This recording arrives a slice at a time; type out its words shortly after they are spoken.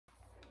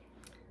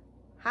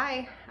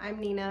Hi, I'm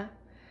Nina.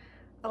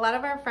 A lot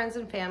of our friends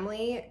and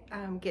family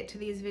get to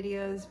these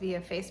videos via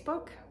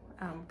Facebook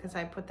because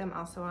I put them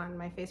also on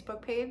my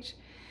Facebook page.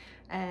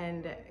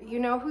 And you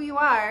know who you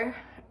are,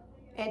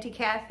 Auntie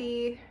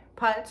Kathy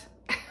Putt.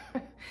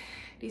 Do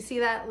you see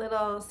that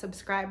little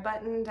subscribe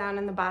button down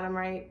in the bottom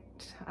right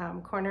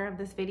corner of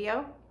this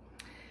video?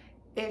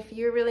 If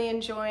you're really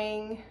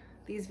enjoying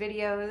these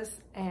videos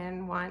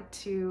and want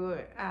to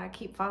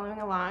keep following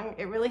along,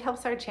 it really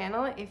helps our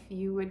channel if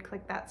you would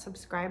click that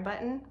subscribe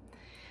button.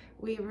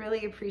 We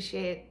really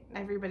appreciate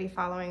everybody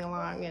following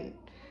along and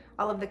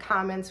all of the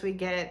comments we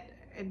get.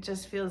 It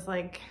just feels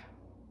like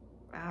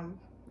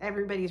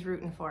everybody's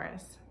rooting for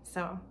us.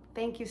 So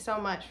thank you so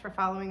much for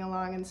following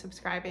along and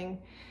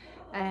subscribing.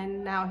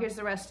 And now here's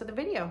the rest of the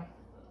video.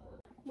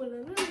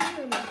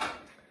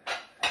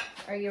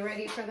 Are you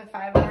ready for the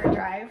 5-hour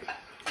drive?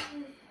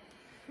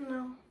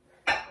 No.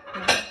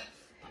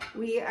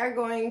 We are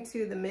going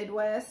to the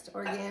Midwest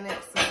Organic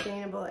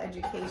Sustainable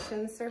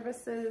Education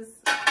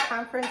Services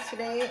Conference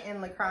today in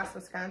La Crosse,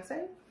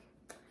 Wisconsin.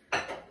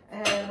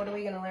 And what are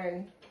we going to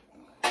learn?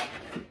 I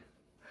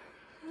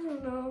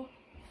don't know.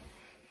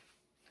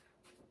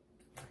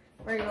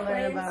 We're going to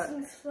learn about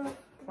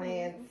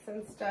plants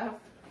and stuff,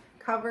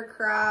 cover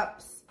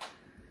crops,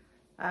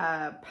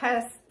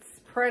 pests,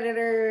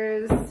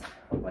 predators,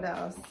 what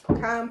else?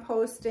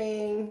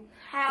 Composting.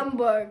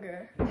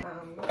 Hamburger.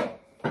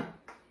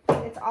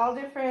 It's all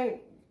different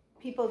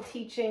people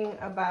teaching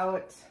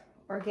about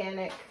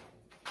organic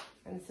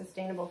and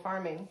sustainable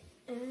farming.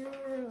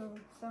 Ew,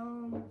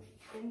 so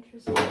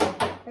interesting.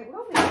 It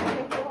will be. I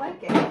think you'll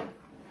like it. I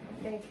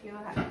think you'll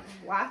have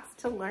lots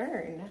to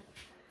learn.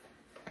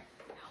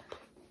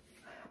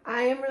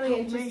 I am really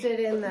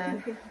interested in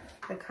the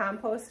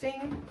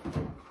composting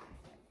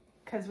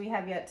because we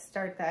have yet to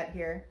start that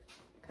here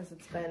because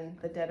it's been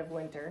the dead of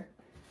winter.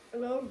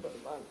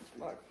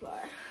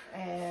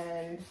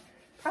 And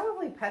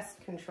probably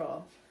pest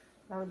control.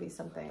 That would be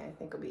something I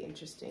think will be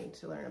interesting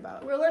to learn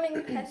about. We're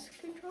learning pest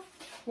control?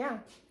 Yeah.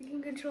 You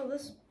can control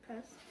this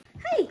pest.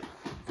 Hey!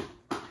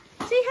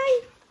 Say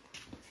hi!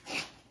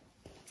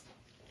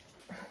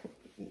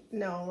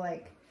 No,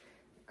 like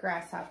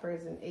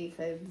grasshoppers and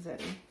aphids,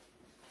 and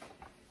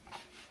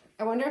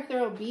I wonder if there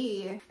will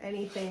be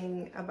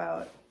anything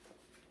about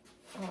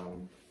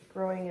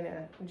growing in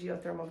a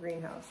geothermal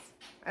greenhouse.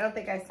 I don't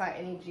think I saw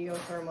any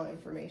geothermal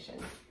information,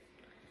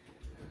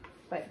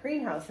 but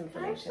greenhouse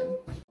information.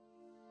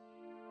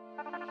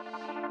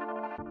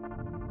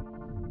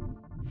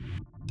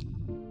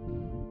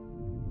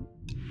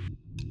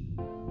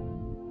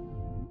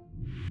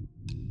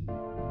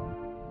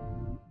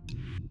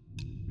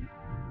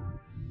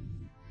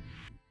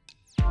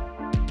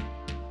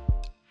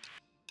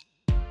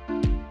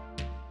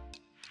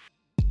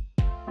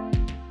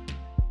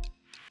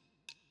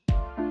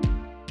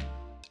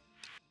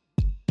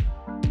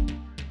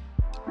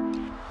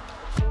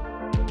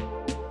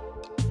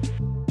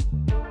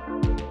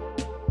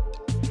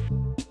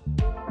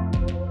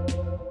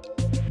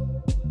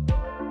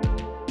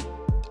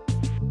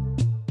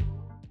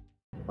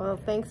 Well,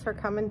 thanks for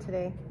coming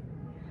today.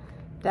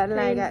 Dad and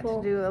I got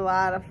to do a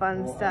lot of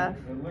fun stuff.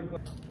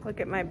 Look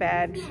at my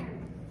badge.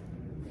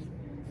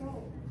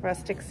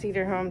 Rustic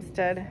Cedar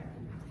Homestead.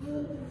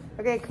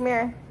 Okay, come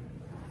here.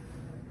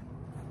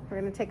 We're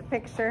gonna take a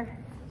picture.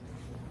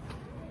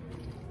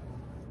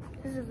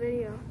 This is a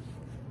video.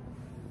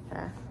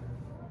 Yeah.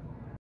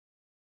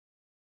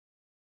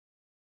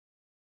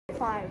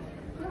 5.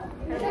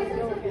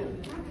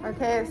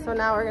 Okay, so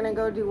now we're gonna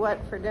go do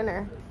what for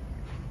dinner?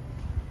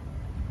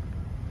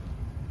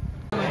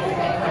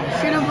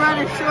 Should have brought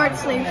a short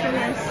sleeve for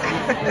this.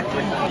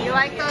 You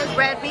like those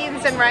red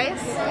beans and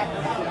rice?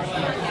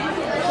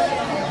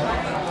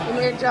 In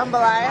your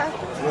jambalaya?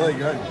 It's really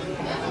good.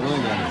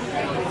 Really good.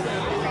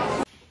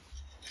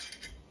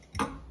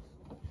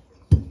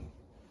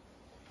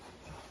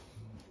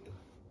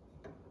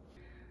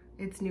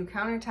 It's new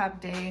countertop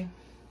day.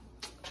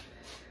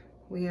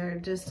 We are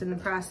just in the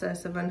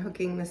process of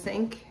unhooking the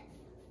sink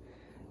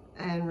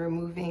and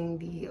removing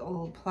the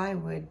old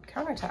plywood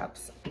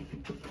countertops.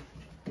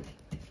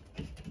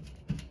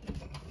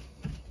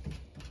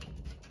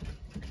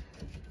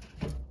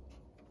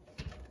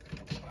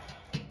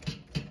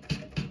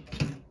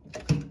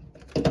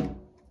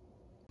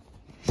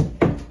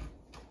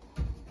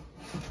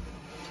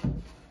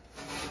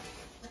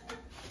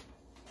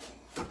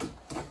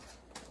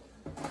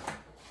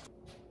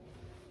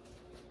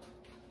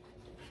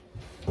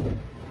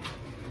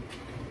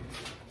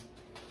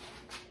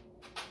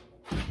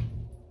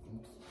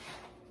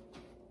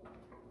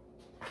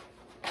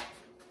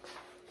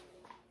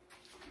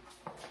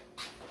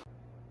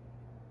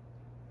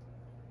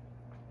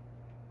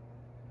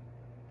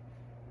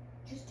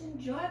 Just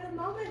enjoy the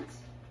moment.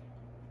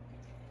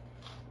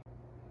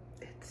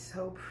 It's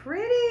so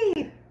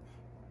pretty.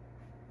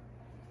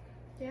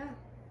 Yeah.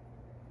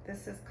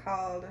 This is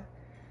called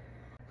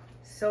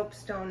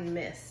Soapstone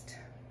Mist.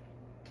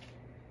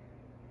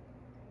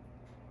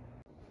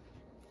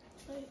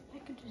 I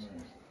could just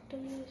use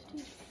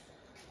WSD.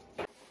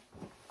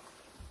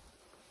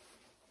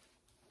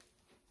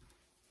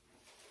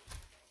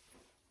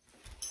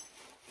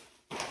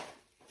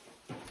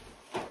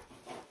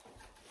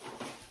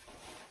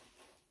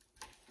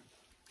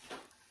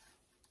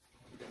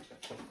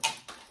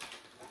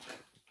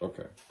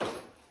 Okay.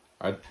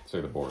 I'd say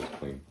the board is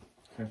clean.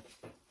 Okay.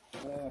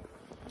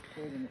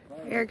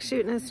 Eric's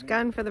shooting his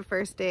gun for the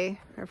first day,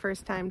 or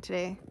first time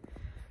today.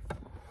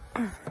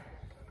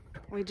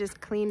 We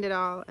just cleaned it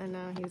all and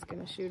now he's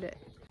gonna shoot it.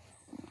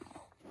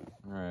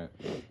 All right.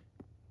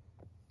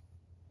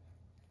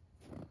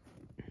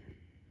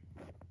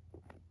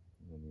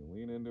 Then you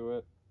lean into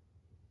it.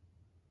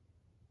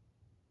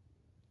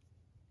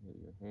 Get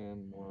your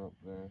hand more up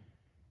there.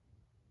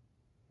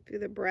 Do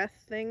the breath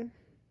thing.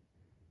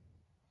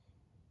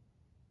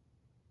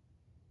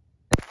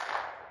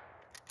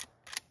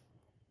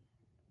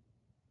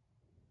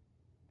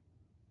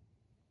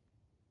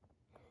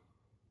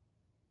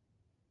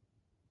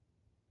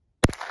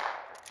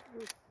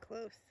 Ooh,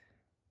 close.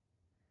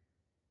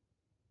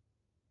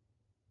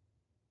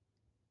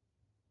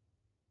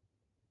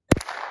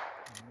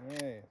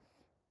 Nice.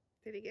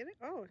 Did he get it?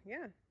 Oh,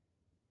 yeah.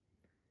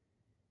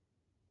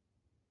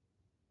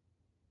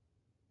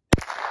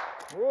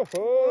 Whoa,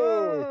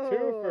 Whoa. 2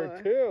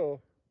 for 2.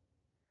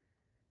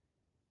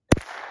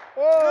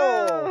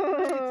 Oh,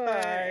 3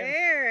 times.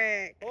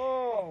 Eric.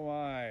 Oh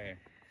my.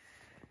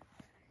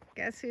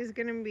 Guess who's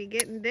gonna be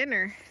getting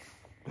dinner?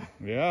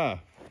 Yeah.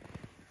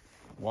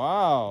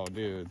 Wow,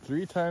 dude.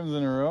 3 times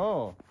in a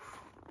row.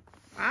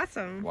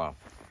 Awesome. Wow.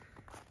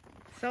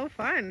 So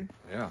fun.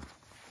 Yeah.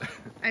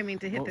 I mean,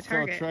 to hit the So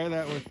target. try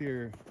that with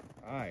your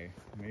eye.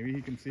 Maybe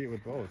he can see it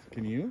with both.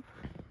 Can you?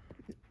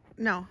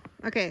 No.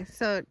 Okay,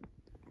 so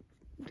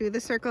do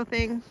the circle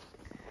thing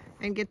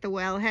and get the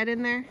wellhead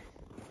in there.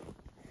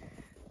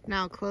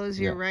 Now close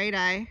your right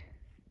eye.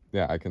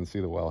 Yeah, I can see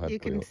the wellhead. You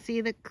can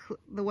see the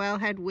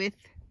wellhead with.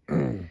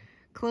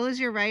 Close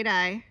your right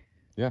eye.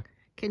 Yeah.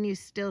 Can you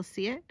still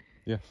see it?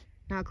 Yes.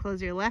 Now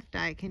close your left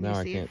eye. Can Now you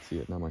I see can't see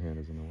it. Now my hand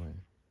is in the way.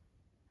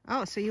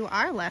 Oh, so you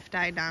are left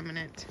eye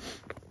dominant.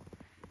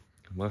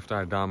 Left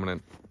eye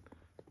dominant,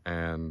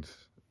 and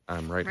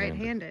I'm right-handed.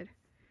 Right-handed.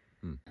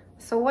 Hmm.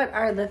 So what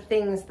are the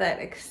things that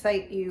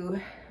excite you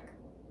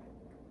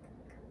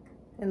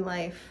in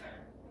life?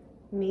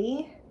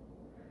 Me?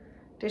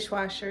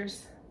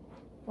 Dishwashers.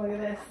 Look at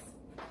this.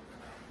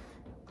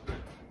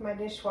 My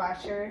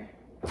dishwasher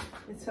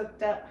is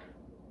hooked up.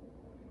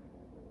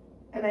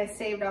 And I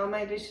saved all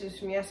my dishes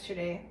from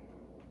yesterday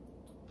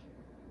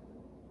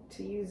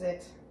to use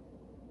it.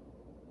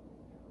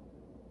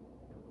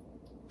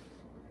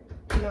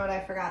 You know what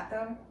I forgot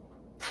though?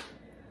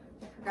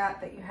 I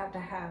forgot that you have to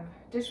have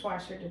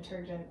dishwasher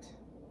detergent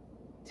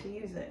to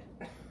use it.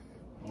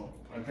 Well,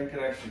 I think it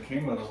actually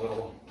came with a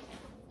little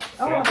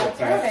Oh, sample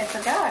that's right, I pack.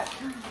 forgot.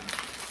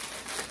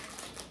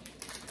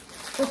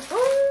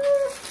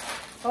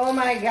 Oh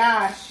my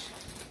gosh.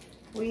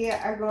 We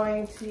are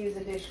going to use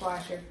a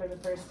dishwasher for the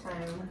first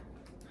time.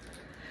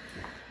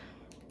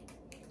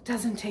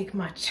 Doesn't take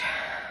much.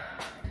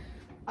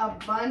 A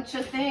bunch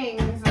of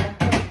things are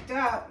hooked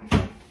up.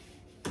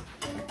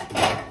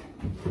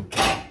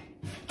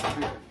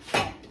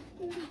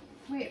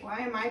 Wait, why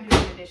am I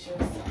doing the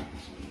dishes?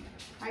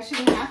 I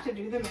shouldn't have to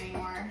do them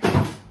anymore.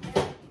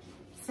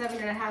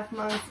 7.5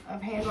 months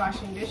of hand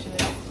washing dishes.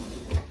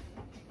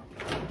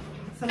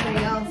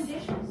 Somebody else.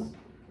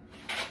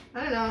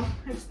 I don't know.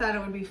 I just thought it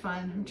would be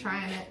fun. I'm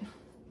trying it.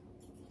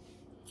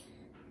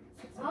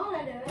 I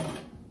want to do it.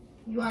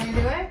 You want me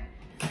to do it?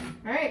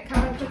 Alright,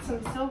 come and put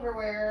some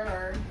silverware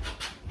or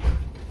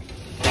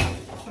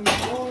some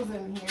bowls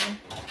in here.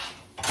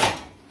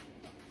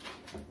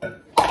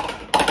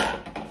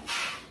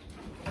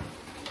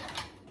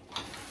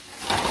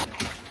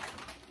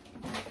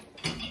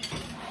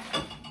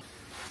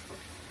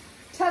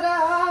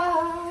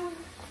 Ta-da!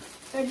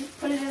 So just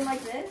put it in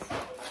like this?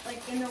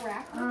 Like in the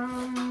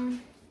wrapper?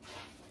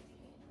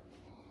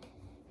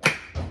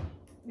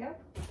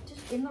 Yep.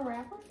 Just in the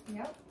wrapper?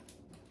 Yep.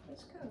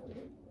 That's kind of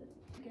weird.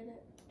 Get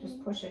it.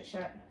 Just push it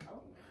shut.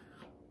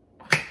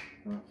 I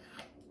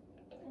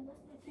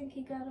think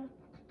he got a...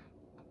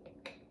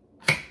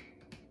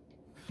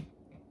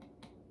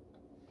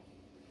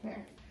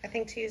 There. I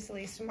think to use the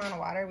least amount of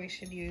water, we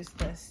should use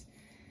this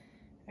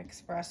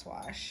express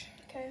wash.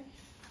 Okay.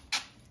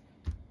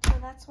 So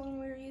that's one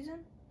we were using?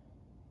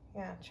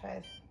 Yeah, try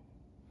it.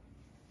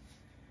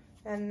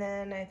 And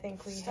then I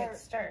think we hit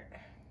start.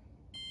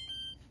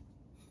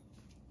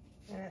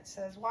 And it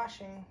says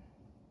washing.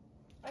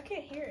 I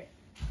can't hear it.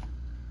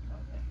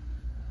 Okay.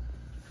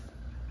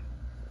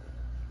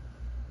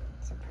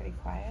 Is it pretty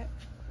quiet?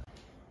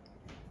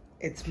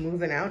 It's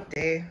moving out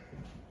day.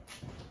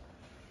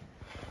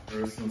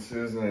 Bruce and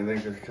Susan, I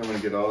think, are coming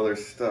to get all their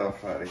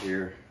stuff out of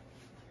here.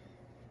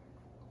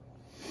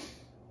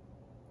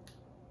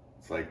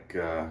 It's like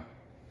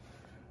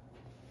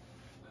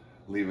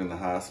leaving the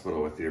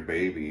hospital with your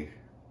baby.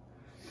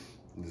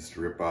 You just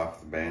rip off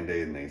the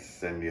Band-Aid and they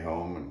send you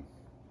home, and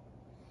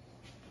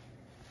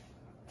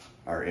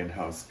our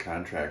in-house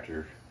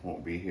contractor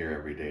won't be here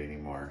every day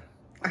anymore.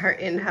 Our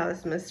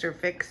in-house Mr.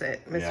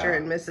 Fix-It. Mr. Yeah.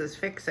 and Mrs.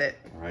 Fix-It.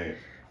 Right.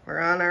 We're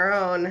on our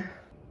own.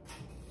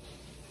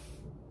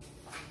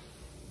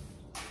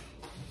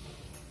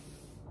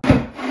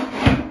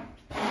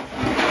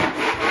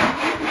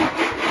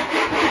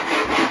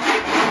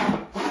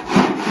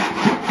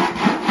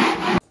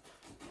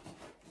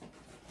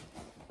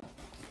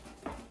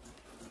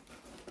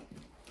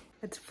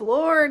 It's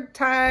floor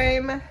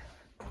time.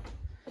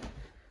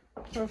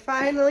 We're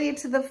finally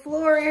to the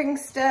flooring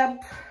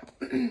step.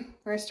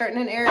 We're starting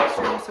in Eric's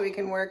room so we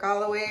can work all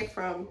the way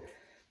from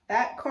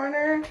that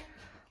corner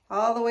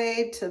all the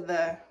way to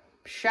the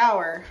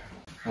shower.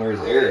 Where's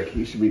Eric?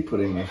 He should be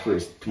putting the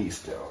first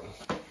piece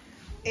down.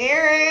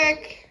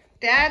 Eric,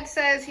 Dad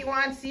says he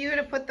wants you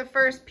to put the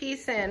first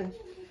piece in.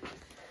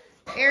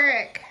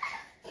 Eric.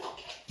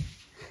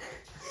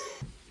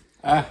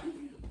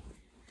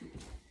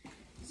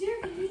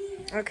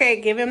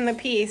 Okay, give him the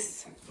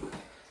piece.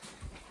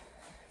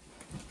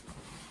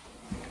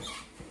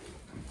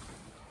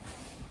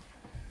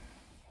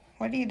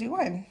 What are you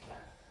doing?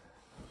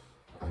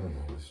 I don't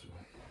know.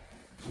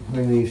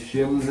 Putting these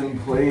shims in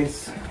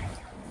place.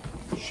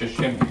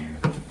 Shishim.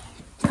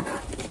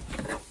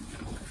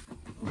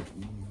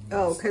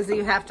 Oh, because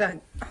you have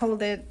to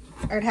hold it,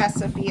 or it has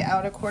to be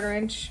out a 1/4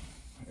 inch.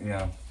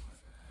 Yeah.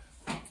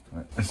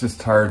 It's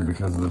just hard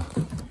because the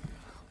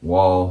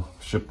wall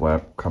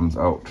shiplap comes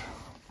out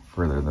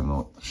further than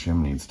the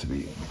shim needs to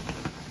be.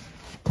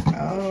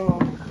 Oh.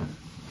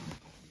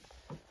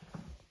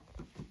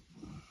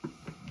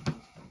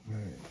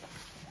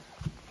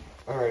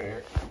 All right,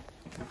 Eric.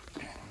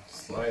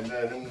 Slide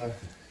that in the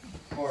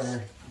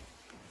corner.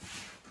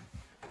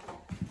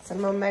 It's a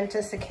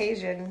momentous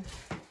occasion.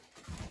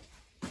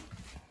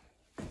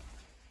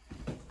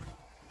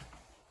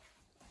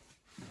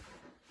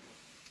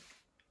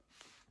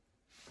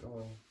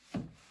 Go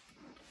on.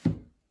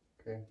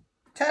 Okay.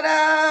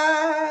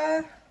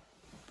 Ta-da!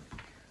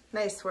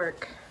 Nice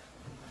work.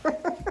 I'm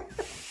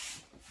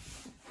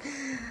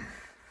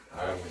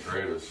the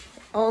greatest.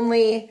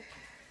 Only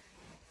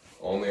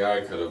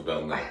I could have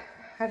done that.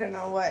 I don't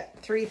know what,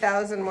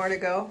 3,000 more to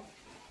go.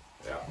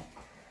 Yeah.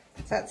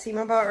 Does that seem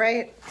about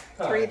right?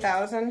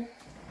 3,000?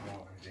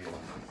 No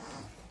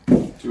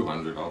idea.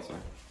 200, I'll say.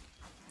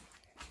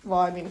 Well,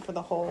 I mean for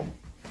the whole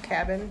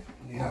cabin.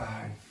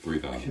 Yeah.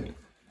 3,000.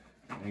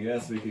 I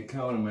guess we could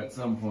count them at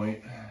some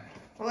point.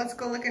 Well, let's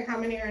go look at how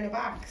many are in a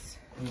box.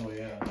 Oh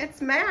yeah.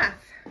 It's math.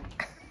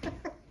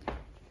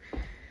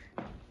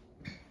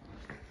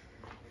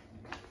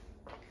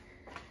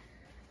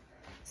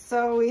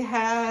 So we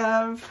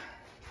have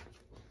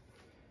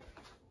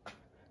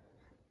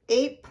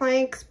 8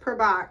 planks per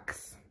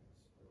box.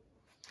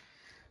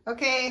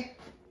 Okay,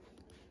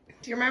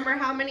 do you remember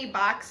how many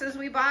boxes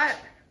we bought?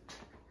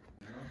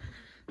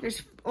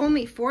 There's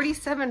only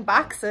 47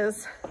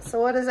 boxes. So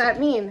what does that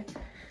mean?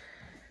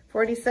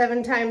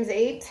 47 times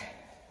 8?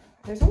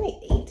 There's only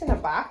 8 in a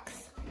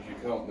box. Did you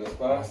count this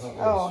box?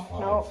 Oh,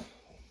 no.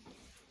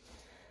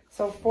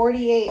 So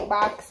 48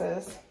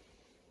 boxes.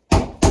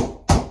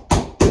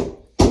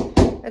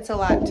 It's a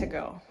lot to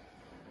go.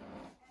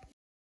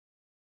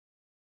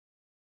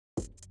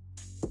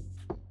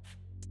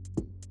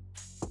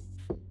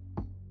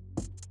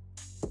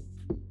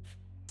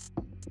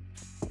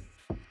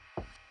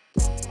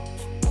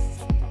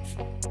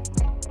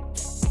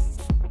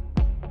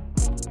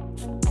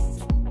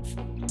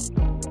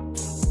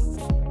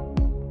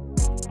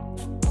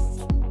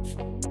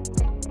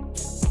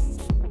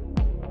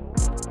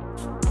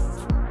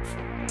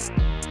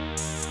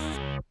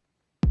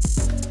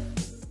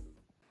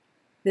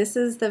 This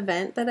is the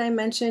vent that I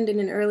mentioned in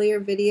an earlier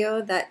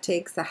video that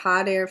takes the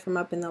hot air from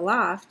up in the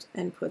loft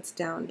and puts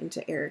down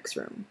into Eric's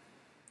room.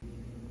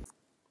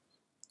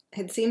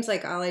 It seems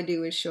like all I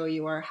do is show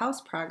you our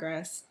house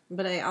progress,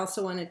 but I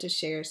also wanted to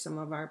share some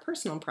of our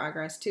personal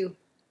progress too.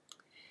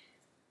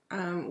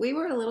 We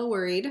were a little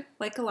worried,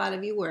 like a lot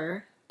of you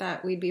were,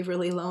 that we'd be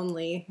really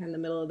lonely in the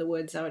middle of the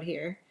woods out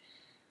here.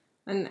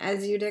 And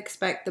as you'd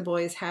expect, the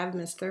boys have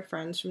missed their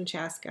friends from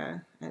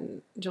Chaska,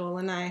 and Joel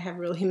and I have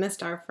really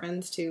missed our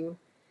friends too.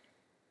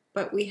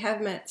 But we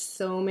have met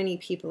so many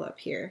people up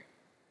here,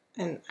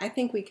 and I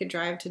think we could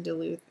drive to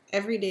Duluth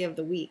every day of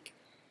the week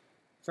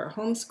for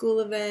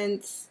homeschool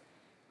events.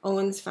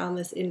 Owen's found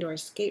this indoor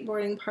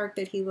skateboarding park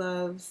that he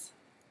loves.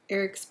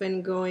 Eric's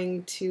been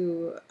going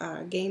to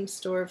a game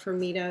store for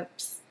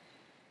meetups.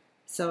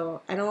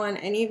 So I don't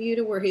want any of you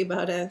to worry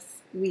about us.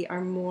 We are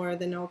more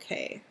than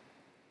okay.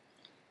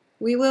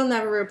 We will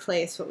never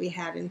replace what we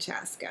had in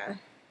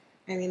Chaska.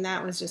 I mean,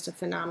 that was just a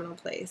phenomenal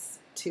place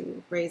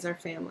to raise our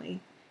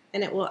family,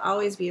 and it will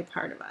always be a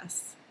part of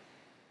us.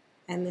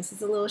 And this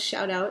is a little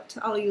shout out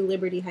to all you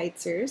Liberty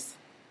Heightsers.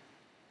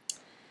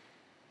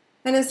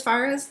 And as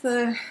far as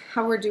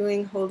how we're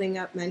doing holding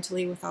up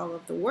mentally with all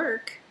of the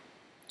work,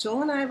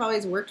 Joel and I have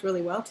always worked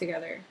really well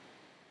together.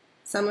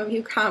 Some of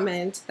you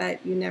comment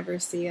that you never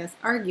see us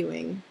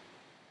arguing.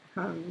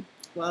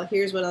 Well,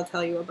 here's what I'll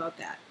tell you about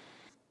that.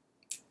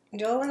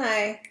 Joel and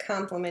I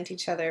complement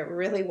each other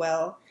really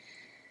well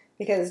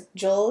because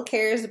Joel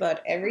cares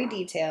about every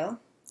detail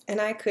and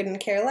I couldn't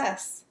care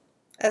less,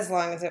 as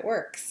long as it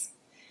works.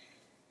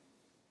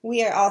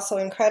 We are also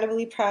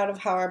incredibly proud of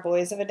how our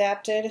boys have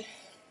adapted.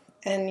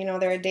 And you know,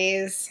 there are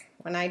days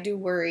when I do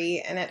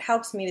worry and it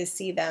helps me to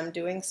see them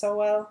doing so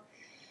well.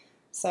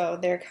 So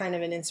they're kind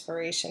of an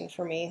inspiration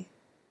for me.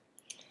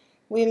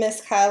 We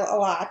miss Kyle a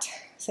lot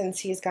since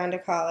he's gone to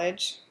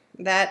college.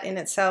 That in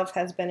itself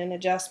has been an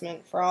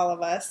adjustment for all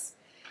of us.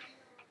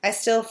 I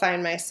still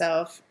find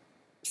myself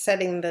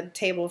setting the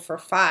table for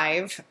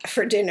 5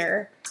 for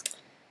dinner.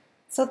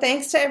 So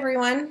thanks to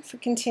everyone for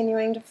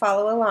continuing to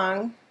follow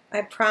along.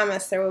 I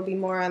promise there will be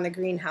more on the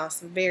greenhouse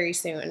very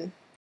soon.